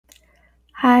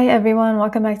Hi everyone,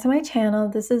 welcome back to my channel.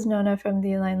 This is Nona from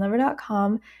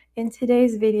thealignedlover.com. In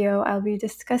today's video, I'll be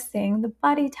discussing the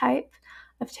body type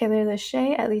of Taylor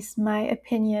LaShae, at least my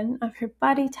opinion of her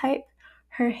body type,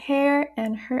 her hair,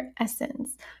 and her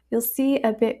essence. You'll see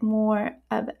a bit more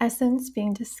of essence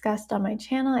being discussed on my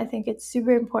channel. I think it's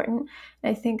super important.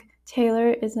 And I think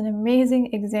Taylor is an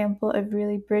amazing example of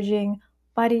really bridging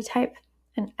body type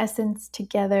and essence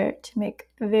together to make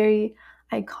a very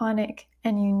iconic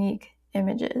and unique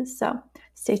images. So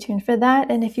stay tuned for that.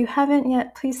 And if you haven't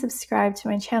yet, please subscribe to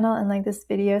my channel and like this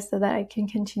video so that I can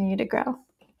continue to grow.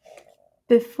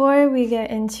 Before we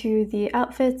get into the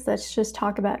outfits, let's just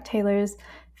talk about Taylor's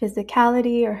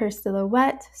physicality or her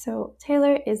silhouette. So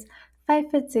Taylor is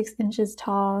 5'6"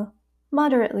 tall,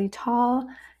 moderately tall,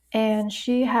 and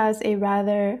she has a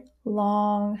rather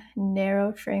long,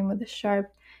 narrow frame with a sharp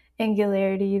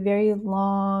angularity, very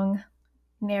long,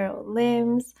 narrow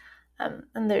limbs.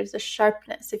 And there's a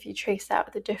sharpness. If you trace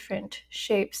out the different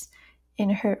shapes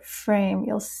in her frame,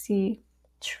 you'll see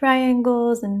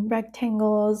triangles and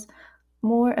rectangles,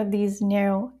 more of these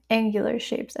narrow angular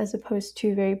shapes as opposed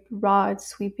to very broad,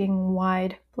 sweeping,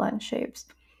 wide, blunt shapes.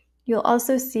 You'll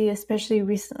also see, especially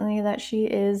recently, that she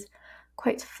is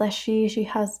quite fleshy. She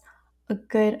has a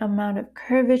good amount of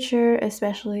curvature,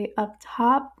 especially up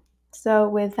top. So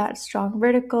with that strong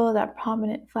vertical, that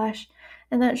prominent flesh,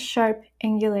 and that sharp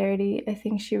angularity, I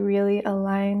think she really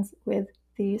aligns with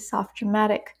the soft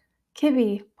dramatic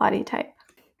Kibbe body type.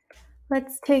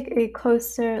 Let's take a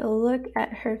closer look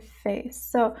at her face.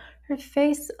 So her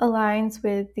face aligns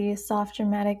with the soft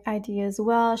dramatic ID as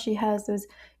well. She has those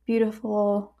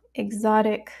beautiful,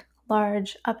 exotic,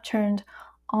 large, upturned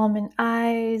almond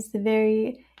eyes, the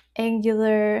very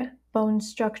angular bone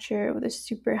structure with a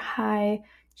super high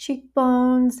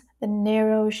cheekbones, the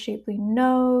narrow, shapely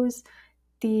nose,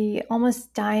 the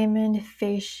almost diamond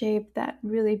face shape that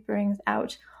really brings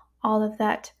out all of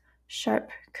that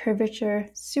sharp curvature,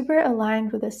 super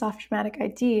aligned with the soft dramatic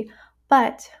ID.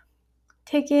 But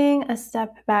taking a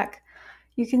step back,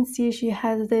 you can see she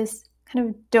has this kind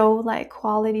of doe-like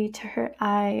quality to her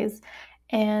eyes,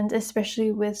 and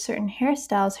especially with certain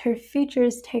hairstyles, her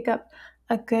features take up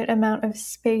a good amount of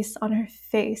space on her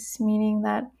face, meaning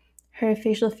that her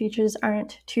facial features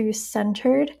aren't too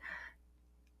centered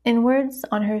inwards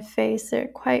on her face. They're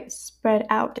quite spread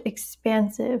out,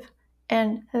 expansive,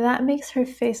 and that makes her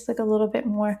face look a little bit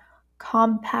more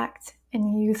compact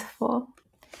and youthful.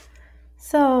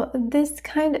 So this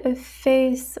kind of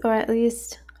face, or at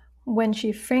least when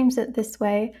she frames it this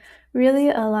way,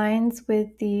 really aligns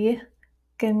with the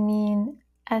Gamine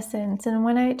essence. And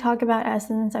when I talk about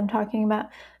essence, I'm talking about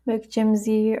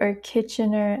McJimsey or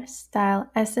Kitchener style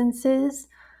essences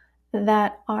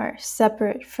that are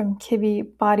separate from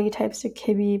Kibbe body types or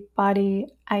Kibbe body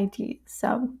ID.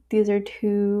 So these are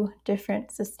two different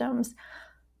systems.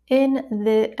 In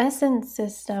the essence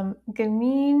system,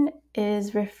 Gamine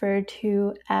is referred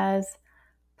to as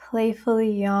playfully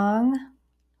young,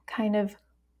 kind of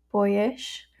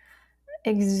boyish,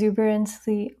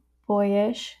 exuberantly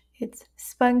boyish. It's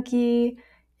spunky,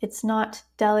 it's not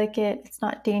delicate, it's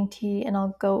not dainty, and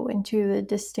I'll go into the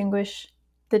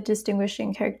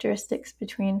distinguishing characteristics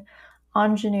between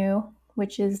ingenue,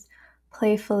 which is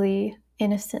playfully,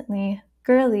 innocently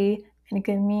girly, and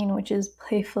Gamine, which is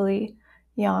playfully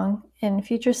young, in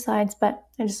future slides. But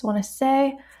I just want to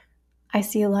say I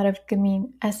see a lot of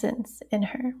Gamine essence in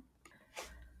her.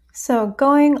 So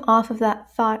going off of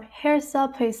that thought,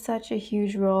 hairstyle plays such a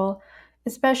huge role,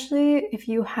 especially if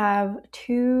you have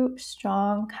two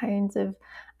strong kinds of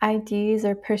IDs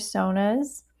or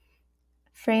personas.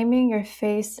 Framing your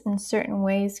face in certain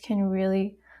ways can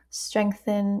really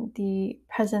strengthen the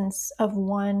presence of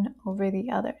one over the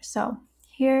other. So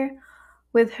here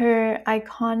with her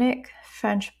iconic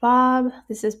French bob,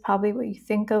 this is probably what you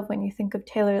think of when you think of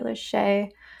Taylor LaShae.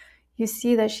 You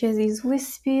see that she has these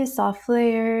wispy, soft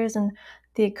layers, and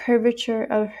the curvature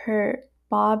of her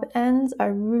bob ends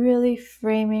are really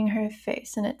framing her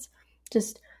face, and it's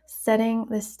just setting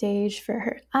the stage for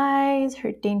her eyes,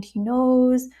 her dainty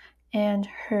nose, and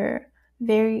her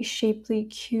very shapely,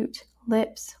 cute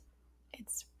lips.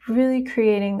 It's really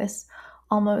creating this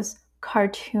almost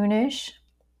cartoonish,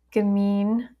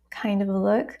 Gamine kind of a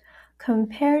look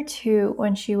compared to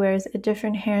when she wears a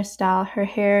different hairstyle. Her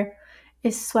hair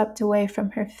is swept away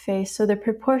from her face, so the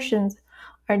proportions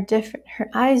are different. Her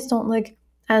eyes don't look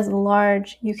as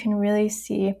large. You can really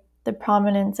see the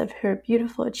prominence of her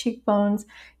beautiful cheekbones.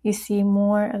 You see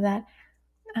more of that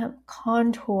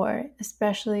contour,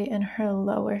 especially in her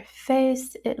lower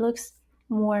face. It looks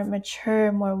more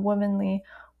mature, more womanly,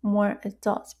 more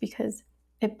adult because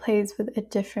it plays with a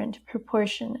different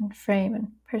proportion and frame and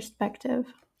perspective.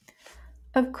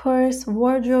 Of course,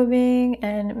 wardrobing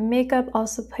and makeup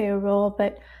also play a role,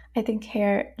 but I think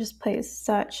hair just plays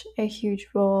such a huge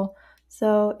role.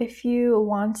 So if you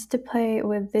want to play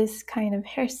with this kind of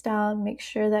hairstyle, make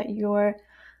sure that you're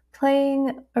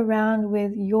playing around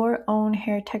with your own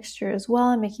hair texture as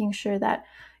well, and making sure that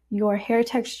your hair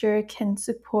texture can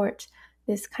support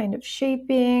this kind of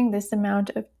shaping, this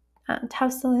amount of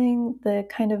tousling, the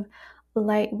kind of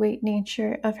lightweight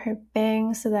nature of her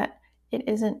bangs, so that it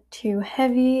isn't too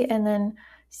heavy. And then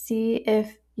see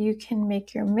if you can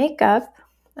make your makeup,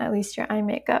 at least your eye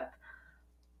makeup,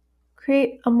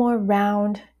 create a more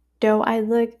round doe eye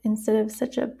look instead of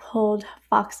such a pulled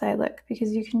fox eye look,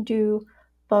 because you can do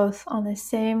both on the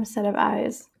same set of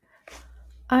eyes.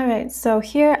 All right, so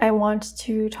here I want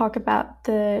to talk about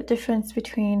the difference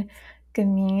between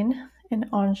Gamine and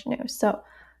ingenue. So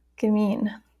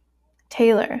Gamine,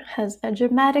 Taylor, has a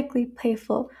dramatically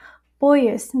playful,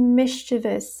 boyish,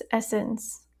 mischievous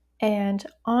essence, and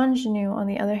ingenue, on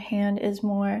the other hand, is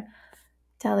more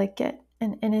delicate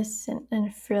and innocent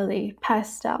and frilly,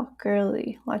 pastel,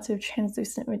 girly, lots of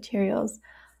translucent materials.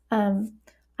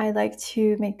 I like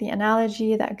to make the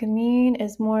analogy that Gamine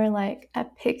is more like a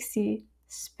pixie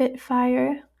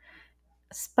spitfire,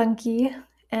 spunky,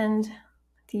 and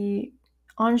the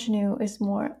ingenue is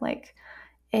more like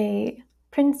a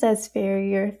princess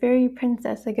fairy or fairy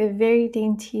princess, like a very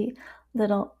dainty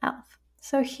little elf.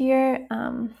 So here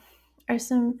are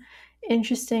some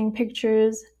interesting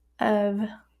pictures of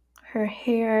her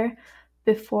hair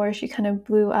before she kind of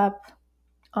blew up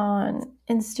on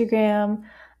Instagram.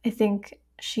 I think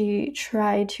she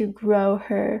tried to grow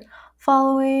her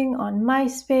following on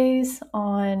MySpace,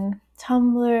 on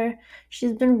Tumblr.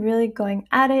 She's been really going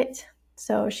at it,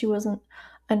 so she wasn't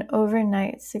an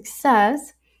overnight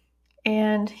success.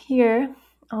 And here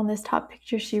on this top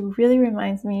picture, she really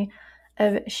reminds me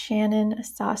of Shannon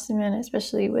Sossamon,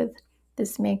 especially with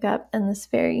this makeup and this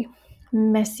very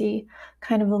messy,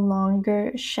 kind of a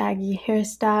longer, shaggy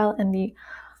hairstyle, and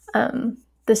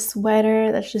the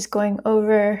sweater that's just going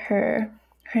over her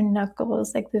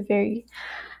knuckles, like the very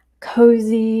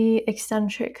cozy,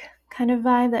 eccentric kind of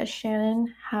vibe that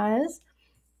Shannon has.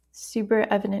 Super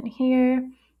evident here.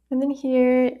 And then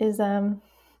here is a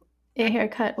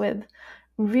haircut with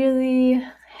really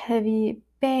heavy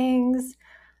bangs,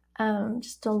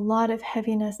 just a lot of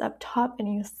heaviness up top,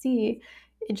 and you'll see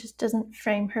it just doesn't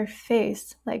frame her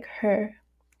face like her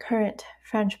current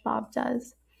French bob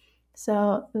does.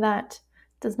 So that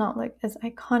does not look as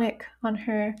iconic on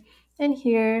her. And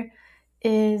here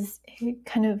is a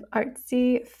kind of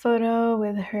artsy photo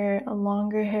with her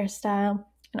longer hairstyle.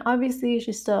 And obviously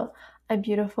she's still a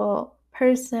beautiful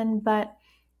person, but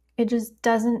it just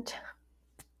doesn't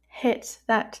hit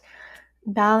that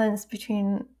balance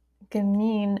between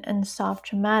Gamine and soft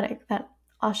dramatic that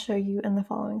I'll show you in the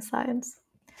following slides.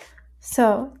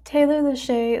 So Taylor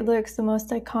LaShae looks the most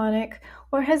iconic,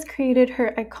 or has created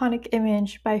her iconic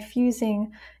image by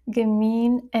fusing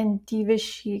Gamine and diva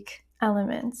chic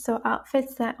elements. So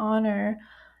outfits that honor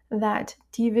that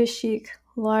diva chic,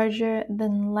 larger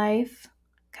than life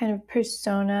kind of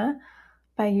persona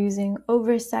by using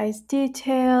oversized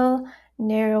detail,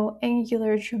 narrow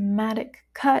angular dramatic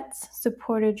cuts,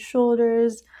 supported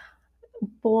shoulders,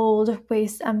 bold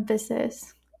waist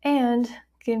emphasis, and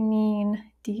Gamine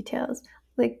details,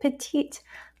 like petite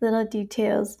little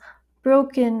details,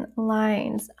 broken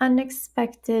lines,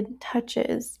 unexpected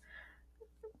touches,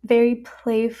 very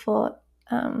playful,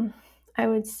 I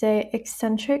would say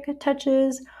eccentric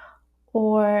touches,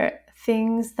 or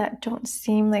things that don't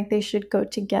seem like they should go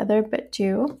together but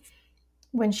do,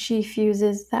 when she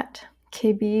fuses that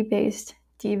Kibbe based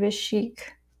diva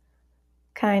chic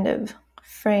kind of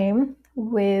frame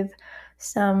with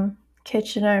some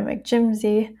Kitchener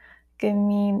McJimsy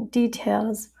Gamine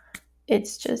details.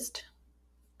 It's just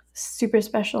super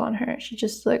special on her. She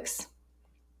just looks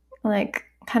like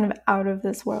kind of out of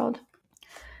this world.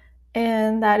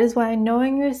 And that is why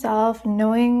knowing yourself,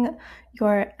 knowing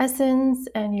your essence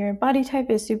and your body type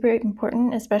is super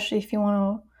important, especially if you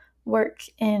want to work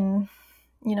in,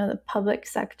 the public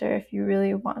sector, if you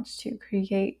really want to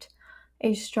create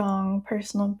a strong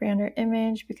personal brand or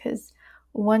image, because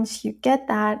once you get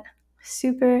that,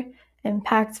 super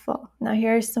impactful. Now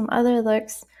here are some other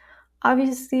looks.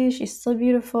 Obviously she's still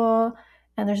beautiful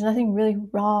and there's nothing really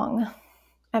wrong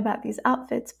about these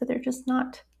outfits, but they're just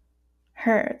not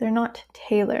her. They're not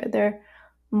Taylor. They're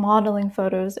modeling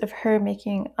photos of her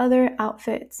making other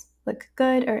outfits look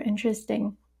good or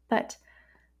interesting, but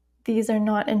these are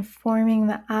not informing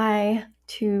the eye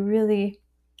to really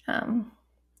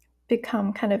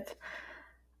become kind of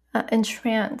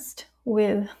entranced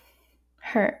with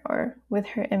her or with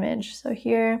her image. So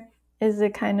here is a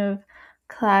kind of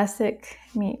classic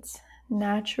meets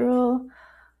natural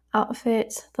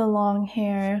outfit, the long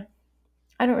hair.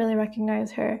 I don't really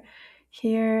recognize her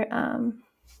here.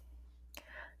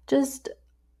 Just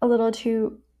a little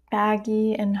too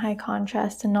baggy and high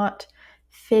contrast and not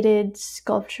fitted,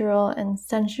 sculptural, and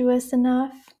sensuous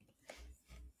enough.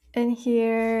 And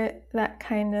here, that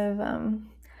kind of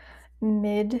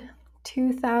mid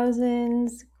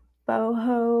 2000s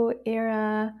boho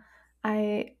era.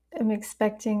 I am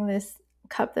expecting this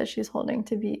cup that she's holding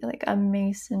to be like a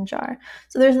mason jar.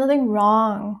 So there's nothing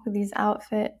wrong with these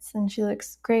outfits and she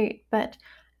looks great, but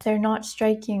they're not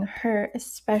striking her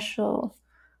special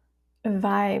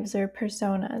vibes or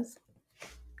personas.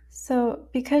 So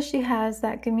because she has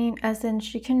that Gamine essence,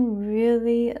 she can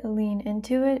really lean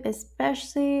into it,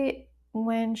 especially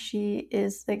when she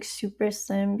is like super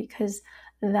slim, because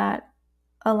that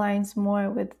aligns more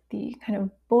with the kind of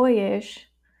boyish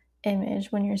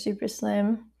image when you're super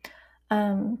slim,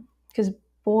 because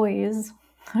boys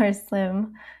are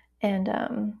slim. And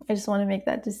I just want to make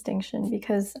that distinction,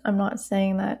 because I'm not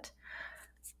saying that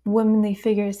womanly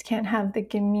figures can't have the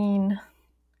Gamine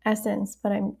essence,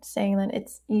 but I'm saying that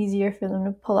it's easier for them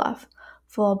to pull off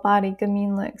full body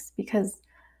Gamine looks, because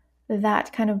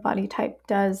that kind of body type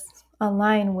does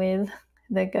align with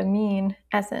the Gamine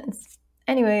essence.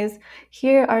 Anyways,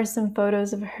 here are some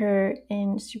photos of her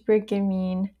in super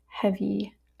Gamine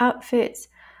heavy outfits.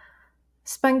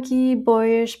 Spunky,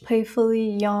 boyish,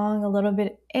 playfully young, a little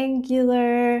bit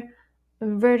angular,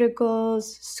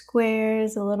 verticals,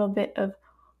 squares, a little bit of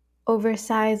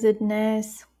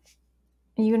oversizedness,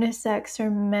 unisex or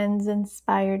men's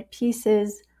inspired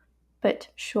pieces, but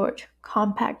short,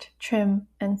 compact, trim,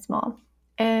 and small.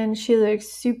 And she looks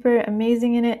super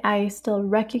amazing in it. I still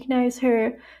recognize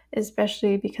her,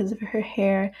 especially because of her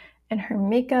hair and her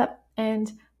makeup.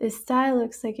 And this style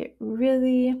looks like it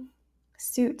really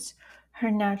suits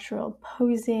her natural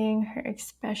posing, her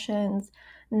expressions.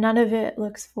 None of it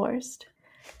looks forced.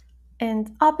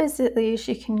 And oppositely,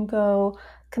 she can go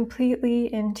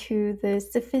completely into the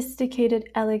sophisticated,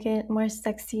 elegant, more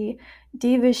sexy,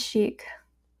 diva chic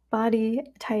body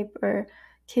type or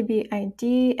Kibbe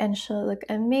ID, and she'll look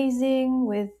amazing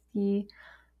with the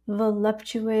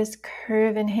voluptuous,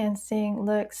 curve-enhancing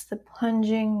looks, the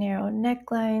plunging, narrow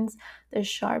necklines, the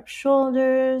sharp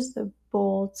shoulders, the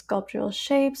bold sculptural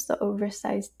shapes, the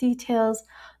oversized details,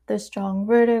 the strong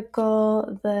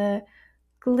vertical, the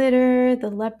glitter, the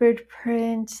leopard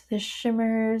print, the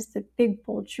shimmers, the big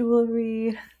bold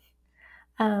jewelry.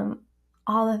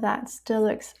 All of that still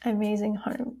looks amazing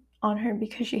on her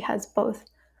because she has both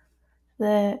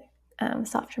the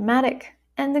Soft Dramatic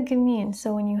and the Gamine.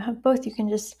 So when you have both, you can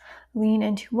just lean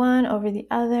into one over the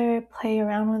other, play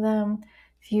around with them,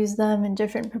 fuse them in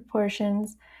different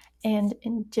proportions and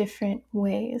in different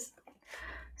ways.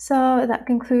 So that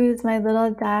concludes my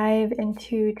little dive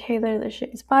into Taylor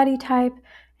LaShae's body type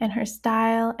and her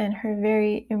style and her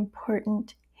very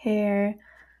important hair.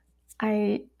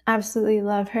 I absolutely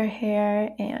love her hair,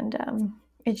 and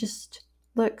it just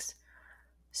looks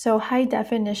so high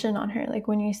definition on her. Like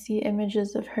when you see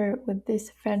images of her with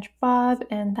this French bob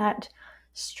and that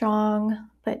strong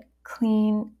but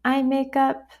clean eye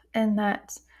makeup and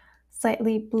that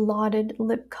slightly blotted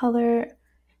lip color,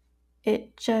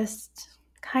 it just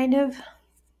kind of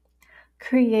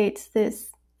creates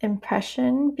this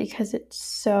impression because it's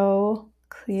so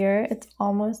clear. It's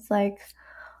almost like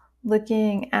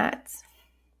looking at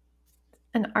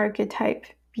an archetype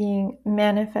being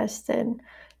manifested.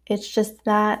 It's just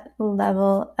that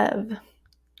level of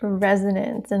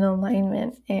resonance and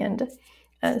alignment and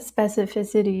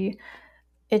specificity.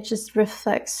 It just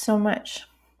reflects so much,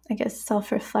 I guess,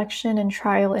 self-reflection and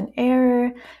trial and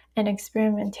error and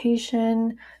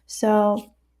experimentation.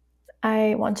 So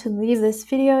I want to leave this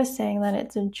video saying that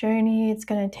it's a journey. It's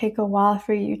going to take a while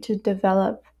for you to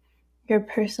develop your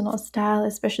personal style,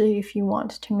 especially if you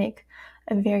want to make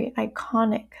a very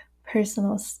iconic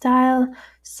personal style.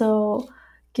 So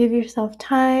give yourself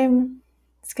time.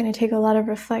 It's going to take a lot of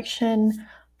reflection,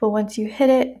 but once you hit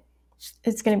it,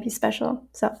 it's going to be special.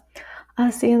 So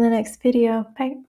I'll see you in the next video. Bye.